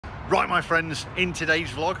Right, my friends, in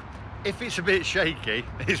today's vlog, if it's a bit shaky,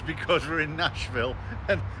 it's because we're in Nashville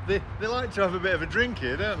and they like to have a bit of a drink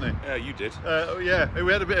here, don't they? Yeah, you did. Yeah,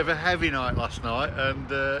 we had a bit of a heavy night last night and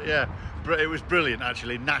yeah, it was brilliant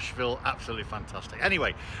actually. Nashville, absolutely fantastic.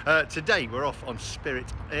 Anyway, today we're off on Spirit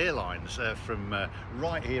Airlines from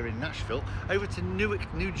right here in Nashville over to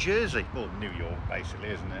Newark, New Jersey, or New York basically,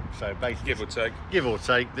 isn't it? So basically, Give or take. Give or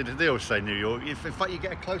take. They always say New York. In fact, you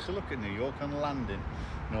get a closer look at New York on landing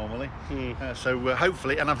normally. So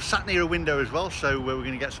hopefully, and I've sat near a window as well, so we're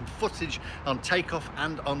going to get some footage on takeoff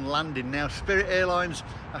and on landing. Now, Spirit Airlines,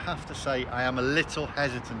 I have to say, I am a little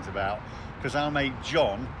hesitant about, because our mate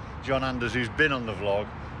John Anders, who's been on the vlog,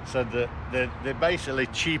 said that they're basically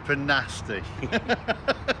cheap and nasty.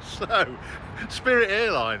 So, Spirit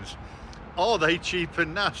Airlines, are they cheap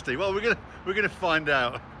and nasty? Well, we're gonna find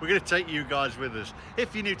out. We're gonna take you guys with us.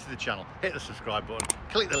 If you're new to the channel, hit the subscribe button,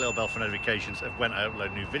 click the little bell for notifications of when I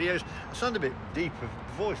upload new videos. I sound a bit deep of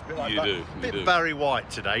voice, a bit like that, a bit Barry White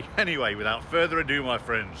today. Anyway, without further ado, my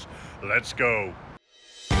friends, let's go.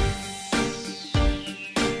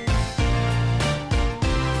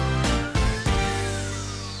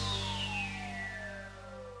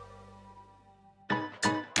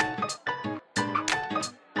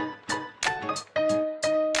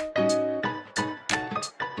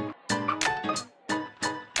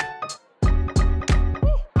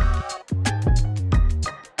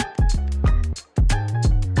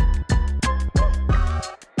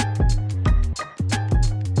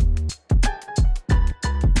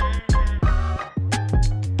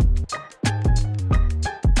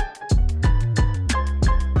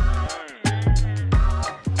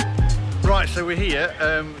 So we're here.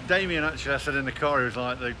 Damien actually, I said in the car, he was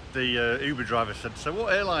like, the Uber driver said, so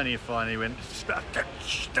what airline are you flying? He went,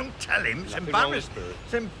 don't tell him, it's embarrassing.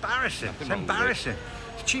 It's embarrassing. It's embarrassing.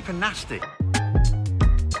 It's cheap and nasty.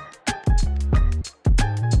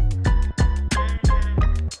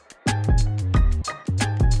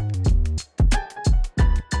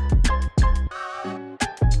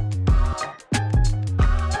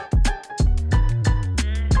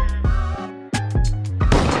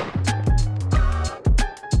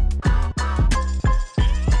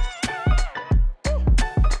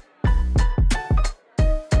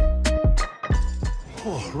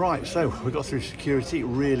 Right, so we got through security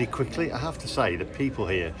really quickly. I have to say, the people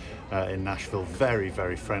here in Nashville, very,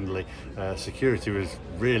 very friendly. Security was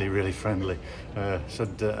really, really friendly. I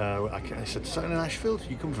said, so Nashville,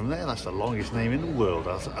 you come from there? That's the longest name in the world.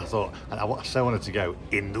 I thought, and I so wanted to go,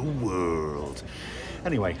 in the world.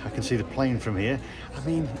 Anyway, I can see the plane from here. I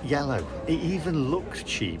mean, yellow. It even looks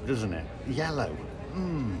cheap, doesn't it? Yellow. I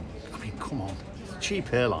mean, come on.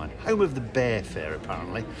 Cheap airline. Home of the Bear Fair,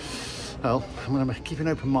 apparently. Well, I'm going to keep an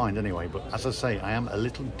open mind anyway, but as I say, I am a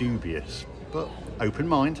little dubious, but open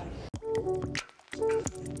mind.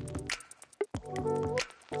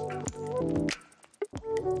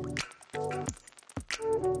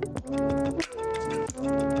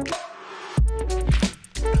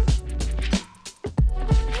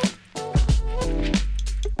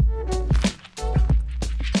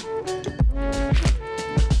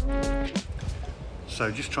 So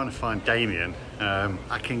just trying to find Damien.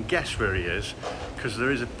 I can guess where he is because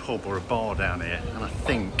there is a pub or a bar down here, and I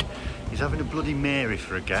think he's having a Bloody Mary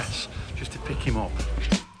for a guess, just to pick him up.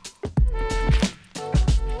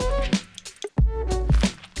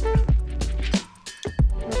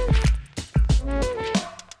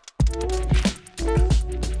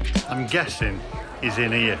 I'm guessing he's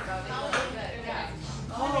in here.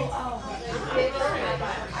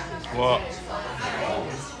 What?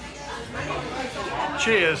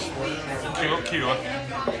 Cheers. Cure.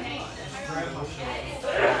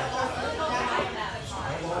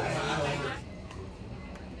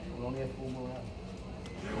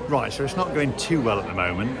 Right, so it's not going too well at the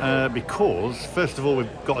moment because, first of all, we've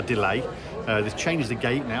got a delay. They've changed the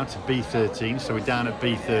gate now to B13, so we're down at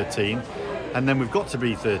B13. And then we've got to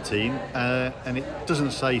B13, and it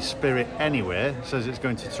doesn't say Spirit anywhere. It says it's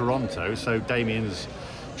going to Toronto, so Damien's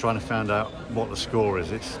trying to find out what the score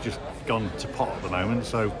is. It's just gone to pot at the moment,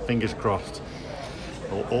 so fingers crossed.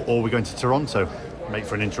 Or we're going to Toronto. Make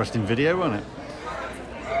for an interesting video, won't it?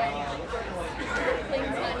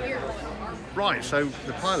 Right, so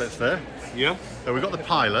the pilot's there. Yeah. So we've got the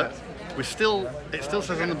pilot. It still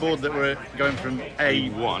says on the board that we're going from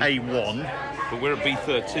A1. But we're at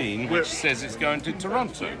B13, which says it's going to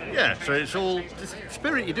Toronto. Yeah, so it's all...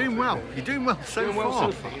 Spirit, you're doing well. You're doing well so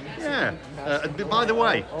far. Yeah. By the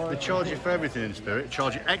way, they charge you for everything in Spirit.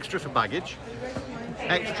 Charge you extra for baggage.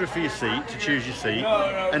 extra for your seat, to choose your seat.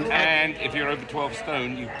 And if you're over 12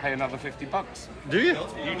 stone, you pay another $50. Do you?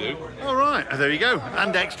 You do. All right, there you go.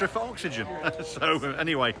 And extra for oxygen. So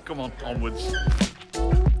anyway, come on, onwards.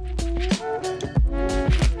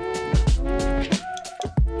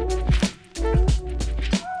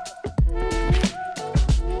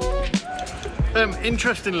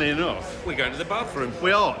 Interestingly enough, We're going to the bathroom.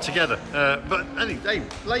 we are together. But hey,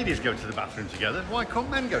 ladies go to the bathroom together. Why can't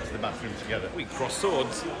men go to the bathroom together? We cross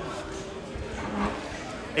swords.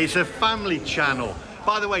 It's a family channel.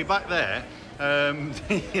 By the way, back there,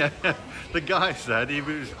 the guy said he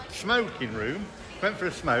was smoking room, went for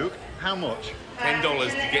a smoke. How much? $10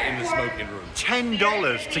 to get in the smoking room.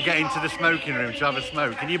 $10 to get into the smoking room to have a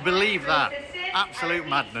smoke. Can you believe that? Absolute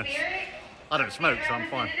madness. I don't smoke, so I'm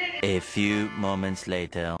fine. A few moments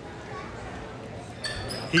later.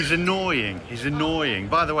 He's annoying. He's annoying.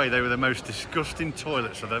 By the way, they were the most disgusting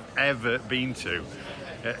toilets that I've ever been to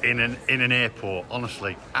in an airport.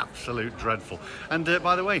 Honestly, absolute dreadful. And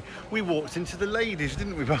by the way, we walked into the ladies,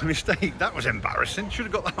 didn't we, by mistake? That was embarrassing. Should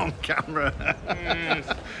have got that on camera.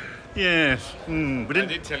 Yes. Yes. We I didn't.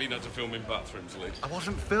 did tell you not to film in bathrooms, Lee. I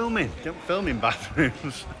wasn't filming. Don't film in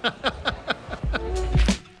bathrooms.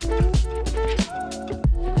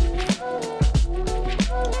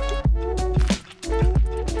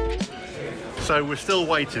 So we're still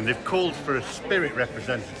waiting. They've called for a Spirit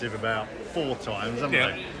representative about 4 times, haven't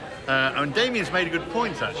they? And Damien's made a good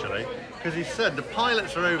point, actually, because he said the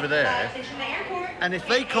pilots are over there, and if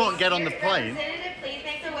they can't get on the plane... Please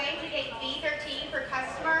make the way to gate B13 for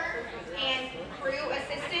customer and crew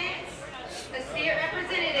assistance. The Spirit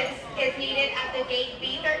representative is needed at the gate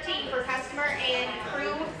B13 for customer and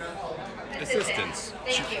crew assistance.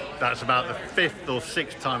 Thank you. That's about the 5th or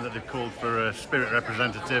 6th time that they've called for a Spirit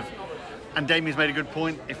representative. And Damien's made a good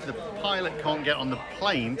point. If the pilot can't get on the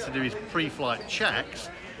plane to do his pre-flight checks,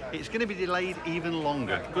 it's going to be delayed even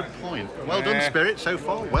longer. Good point. Well done, Spirit, so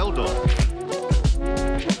far. Well done.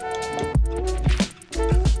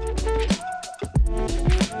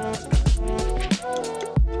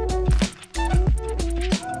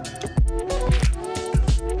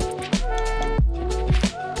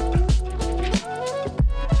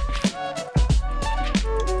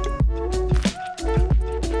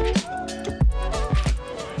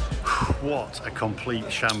 What a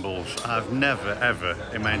complete shambles. I've never, ever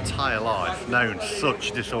in my entire life known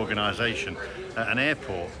such disorganisation at an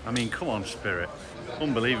airport. I mean, come on, Spirit.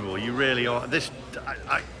 Unbelievable. You really are.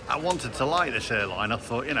 I wanted to like this airline. I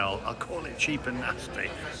thought, you know, I'll call it cheap and nasty.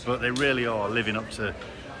 But they really are living up to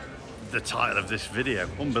the title of this video.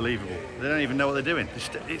 Unbelievable. They don't even know what they're doing.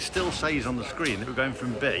 It still says on the screen that we're going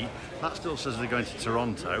from B. That still says they're going to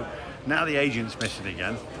Toronto. Now the agent's missing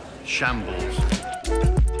again. Shambles.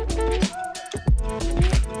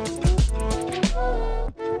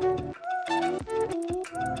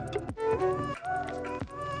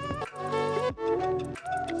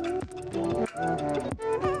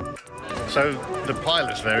 So the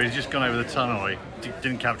pilot's there, he's just gone over the tunnel. He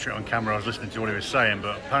didn't capture it on camera, I was listening to what he was saying,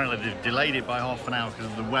 but apparently they've delayed it by half an hour because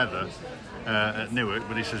of the weather at Newark.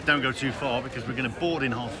 But he says don't go too far because we're going to board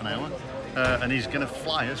in half an hour and he's going to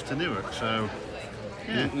fly us to Newark. So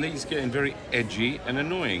yeah. Lee's getting very edgy and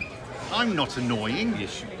annoying. I'm not annoying.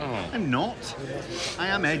 Yes, you are. I'm not. I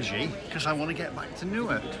am edgy because I want to get back to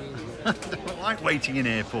Newark. I don't like waiting in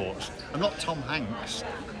airports. I'm not Tom Hanks.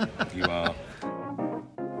 You are.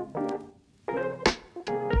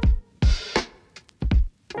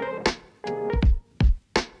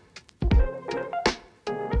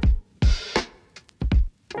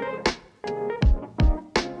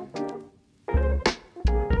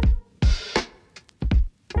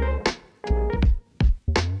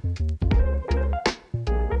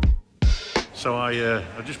 So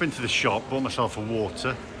I've just been to the shop, bought myself a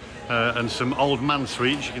water and some old man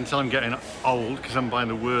sweets. You can tell I'm getting old because I'm buying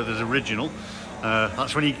the Werther's Original.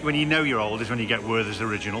 That's when you know you're old, is when you get Werther's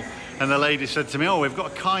Original. And the lady said to me, oh, we've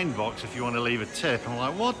got a kind box if you want to leave a tip. I'm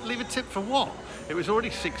like, what? Leave a tip for what? It was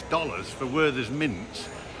already $6 for Werther's mints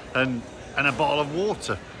and a bottle of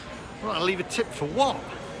water. Well, I'll leave a tip for what?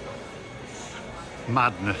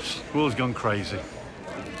 Madness. World's gone crazy.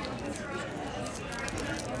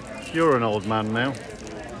 You're an old man now.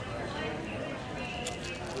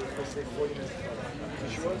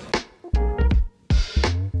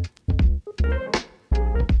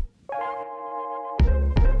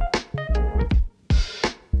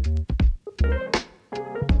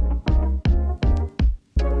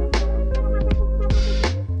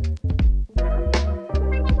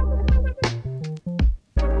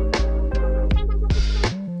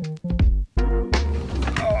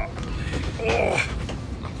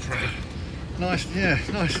 nice, yeah,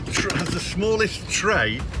 nice. Has the smallest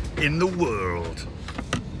tray in the world.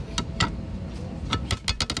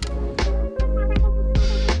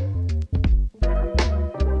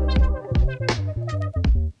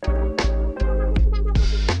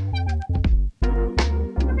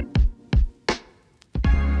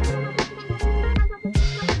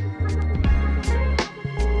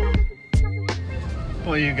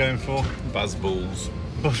 What are you going for? Buzzballs.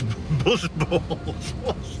 Buzzballs?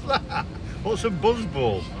 What's that? What's a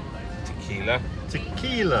buzzball? Tequila.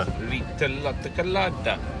 Tequila.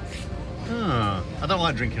 Tequila. Ah, I don't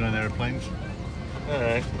like drinking on aeroplanes.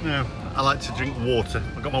 Alright. No, I like to drink water.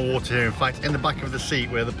 I've got my water here. In fact, in the back of the seat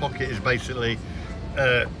where the pocket is basically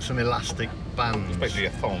some elastic bands. It's basically a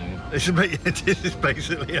thong. It is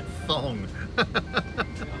basically a thong.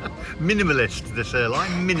 Minimalist, this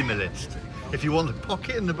airline, minimalist. If you want a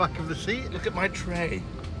pocket in the back of the seat. Look at my tray.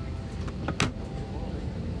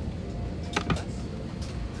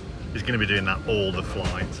 He's going to be doing that all the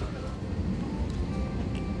flight.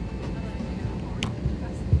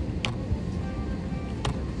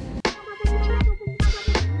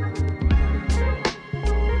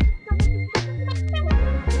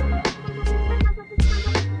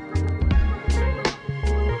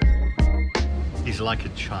 He's like a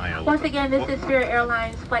child. Once again, this is Spirit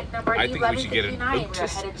Airlines flight number I think we should get an 1169.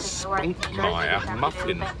 Otis We're headed to Newark, New Jersey. Spunkmeyer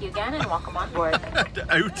muffin. Thank you again and welcome on board.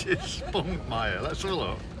 Otis Spunkmeyer, let's have a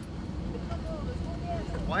look.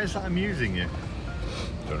 Why is that amusing you?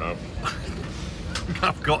 Don't know.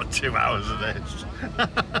 I've got 2 hours of this.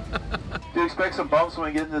 Do you expect some bumps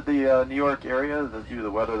when we get into the New York area due to the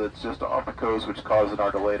weather that's just off the coast, which caused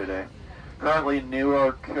our delay today? Currently, New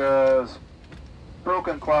York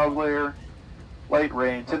broken cloud layer, light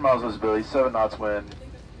rain, 10 miles visibility, 7 knots wind,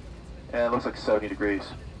 and it looks like 70 degrees.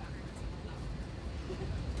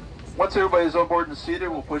 Once everybody's on board and seated,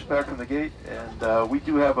 we'll push back from the gate, and we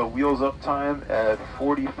do have a wheels up time at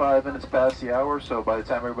 45 minutes past the hour, so by the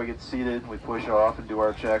time everybody gets seated, we push off and do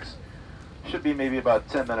our checks. Should be maybe about a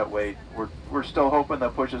 10-minute wait. We're still hoping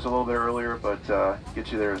that pushes a little bit earlier, but get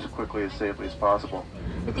you there as quickly as safely as possible.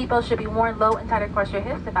 The seatbelt should be worn low and tight across your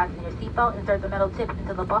hips. To fasten your seatbelt, insert the metal tip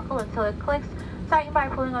into the buckle until it clicks. Tighten by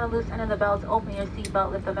pulling on the loose end of the belt. Open your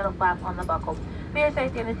seatbelt, lift the metal flap on the buckle. For your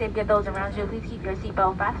safety and the safety of those around you, please keep your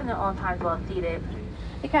seatbelt fastened at all times while seated.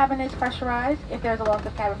 The cabin is pressurized. If there is a loss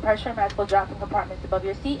of cabin pressure, mask will drop from compartments above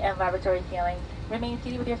your seat and lavatory ceilings. Remain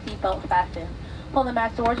seated with your seatbelt fastened. Pull the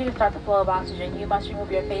mask towards you to start the flow of oxygen. You must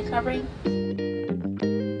remove your face covering.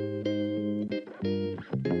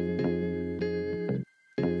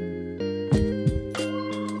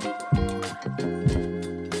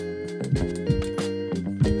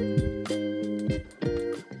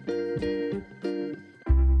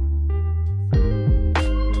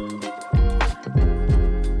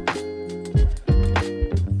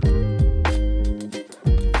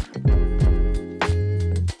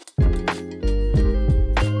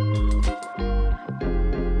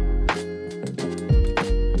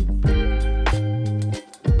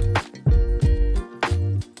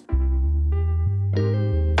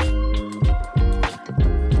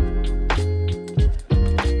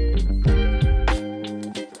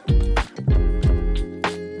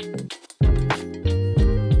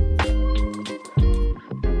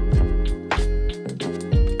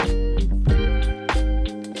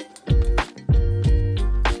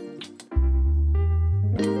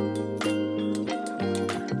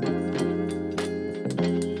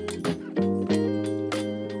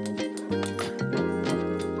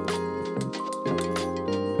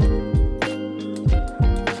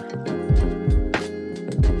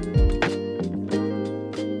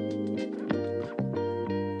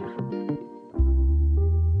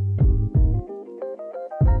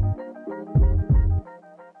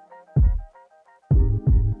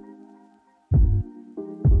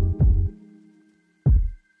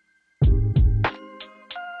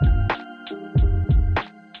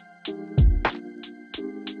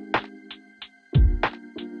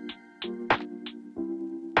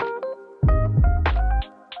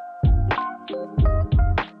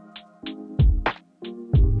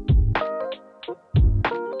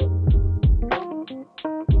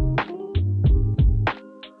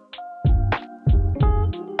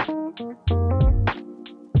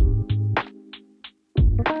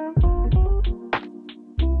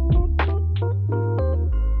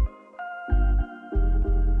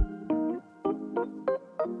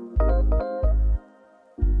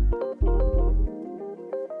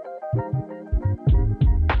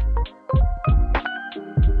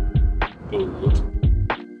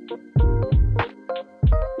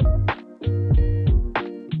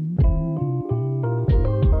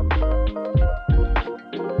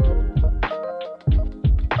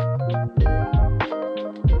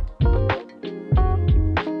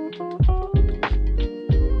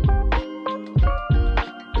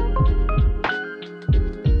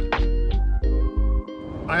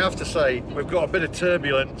 have to say, we've got a bit of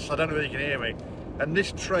turbulence. I don't know if you can hear me. And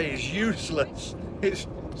this tray is useless. It's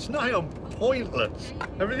nigh on pointless.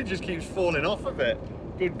 Everything just keeps falling off of it.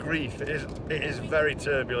 Good grief, it is very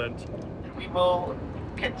turbulent. We will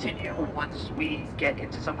continue once we get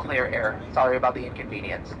into some clear air. Sorry about the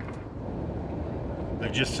inconvenience.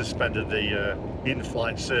 They've just suspended the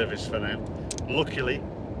in-flight service for now. Luckily,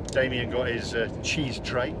 Damien got his cheese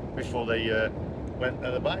tray before they went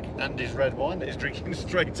at the back, and his red wine that he's drinking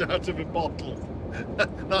straight out of a bottle.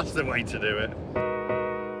 That's the way to do it.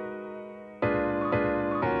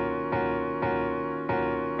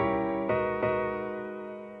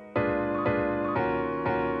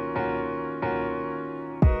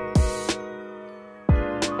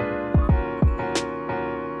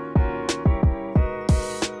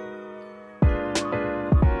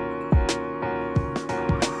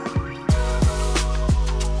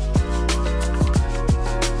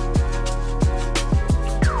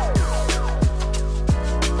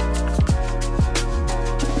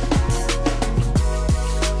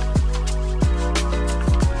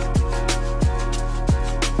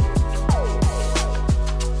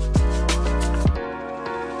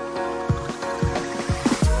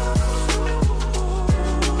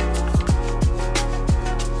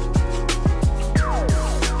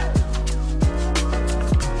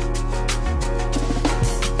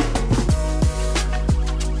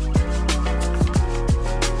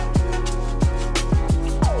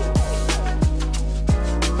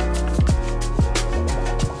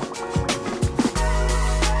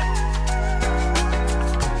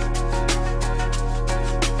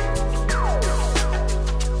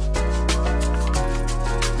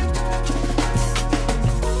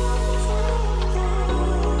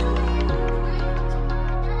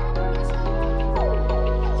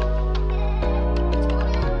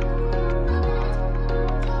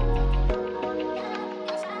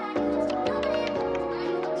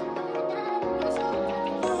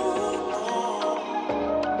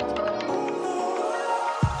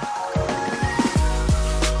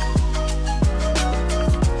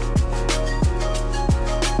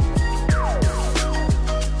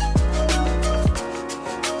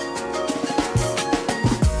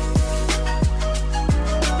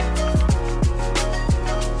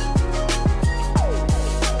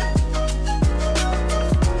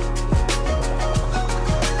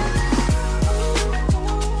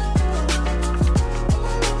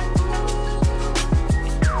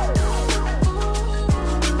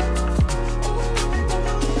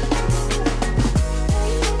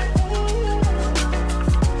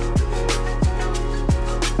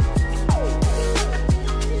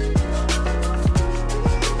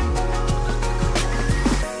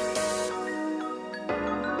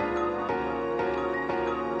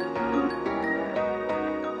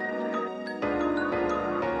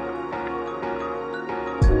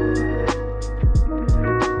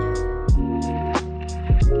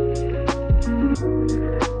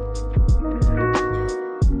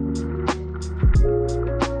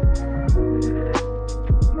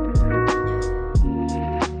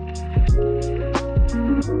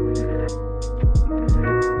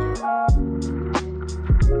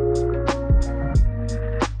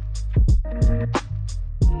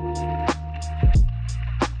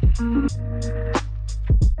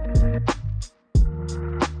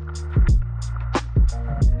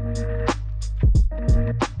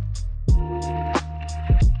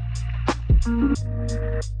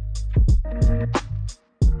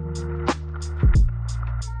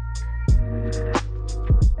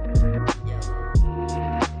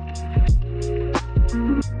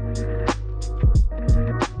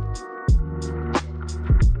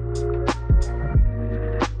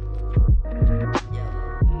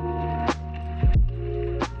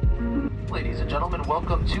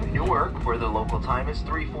 Welcome to Newark, where the local time is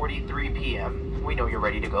 3:43 p.m. We know you're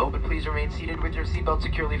ready to go, but please remain seated with your seatbelt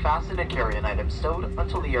securely fastened and carry-on items stowed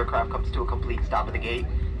until the aircraft comes to a complete stop at the gate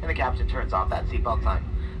and the captain turns off that seatbelt sign.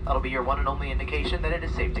 That'll be your one and only indication that it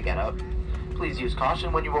is safe to get up. Please use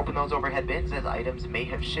caution when you open those overhead bins, as items may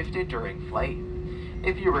have shifted during flight.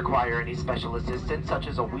 If you require any special assistance, such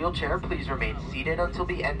as a wheelchair, please remain seated until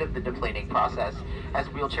the end of the deplaning process, as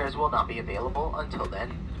wheelchairs will not be available until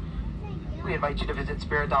then. We invite you to visit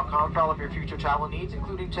Spirit.com for all of your future travel needs,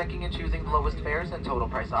 including checking and choosing the lowest fares and total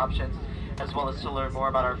price options, as well as to learn more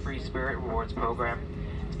about our free Spirit Rewards program.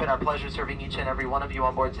 It's been our pleasure serving each and every one of you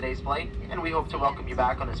on board today's flight, and we hope to welcome you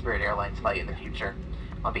back on a Spirit Airlines flight in the future.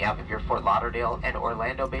 On behalf of your Fort Lauderdale and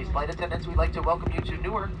Orlando-based flight attendants, we'd like to welcome you to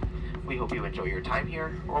Newark. We hope you enjoy your time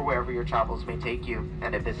here, or wherever your travels may take you,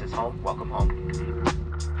 and if this is home, welcome home.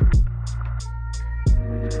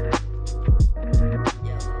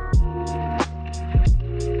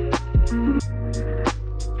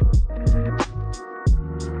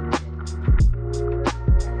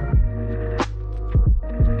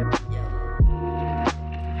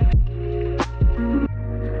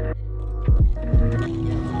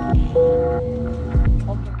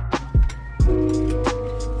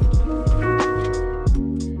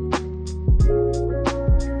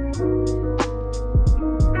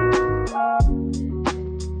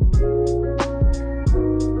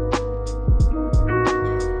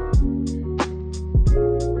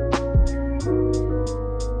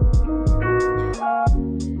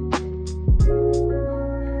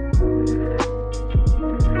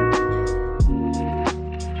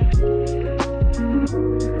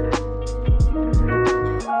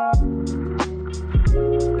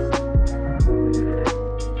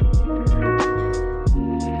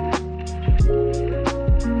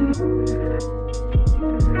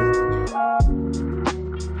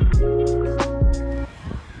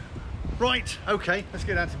 Right, okay, let's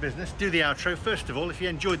get down to business. Do the outro. First of all, if you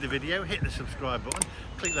enjoyed the video, hit the subscribe button,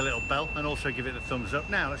 click the little bell, and also give it the thumbs up.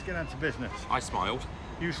 Now, let's get down to business. I smiled.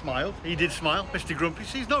 You smiled. He did smile. Mr. Grumpy.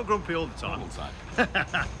 See, he's not grumpy all the time. All the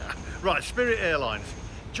time. Right, Spirit Airlines.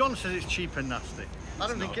 John says it's cheap and nasty. I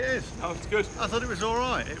don't think it is. No, it's good. I thought it was all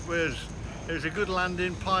right. It was a good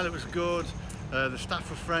landing. Pilot was good. The staff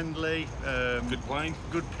were friendly. Good plane.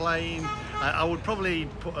 Good plane. I would probably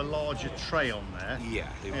put a larger tray on there. Yeah,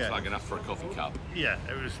 it was like enough for a coffee cup. Yeah,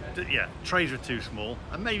 it was. Yeah, trays were too small,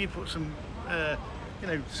 and maybe put some, you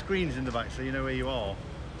know, screens in the back so you know where you are.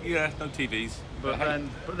 Yeah, no TVs.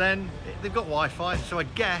 But then they've got Wi-Fi, so I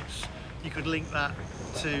guess you could link that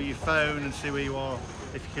to your phone and see where you are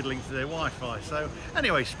if you could link to their Wi-Fi. So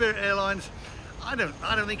anyway, Spirit Airlines. I don't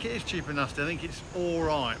think it is cheap and nasty. I think it's all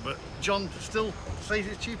right, but John still says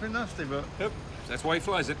it's cheap and nasty. But yep, that's why he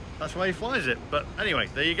flies it. That's why he flies it. But anyway,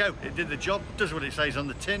 there you go. It did the job. Does what it says on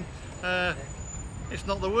the tin. It's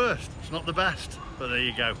not the worst. It's not the best. But there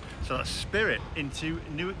you go. So that's Spirit into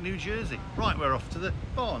Newark, New Jersey. Right, we're off to the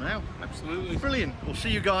bar now. Absolutely. Brilliant. We'll see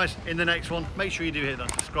you guys in the next one. Make sure you do hit that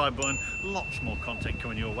subscribe button. Lots more content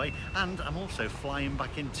coming your way. And I'm also flying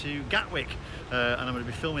back into Gatwick. And I'm going to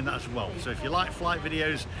be filming that as well. So if you like flight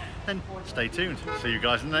videos, then stay tuned. See you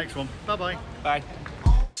guys in the next one. Bye-bye. Bye.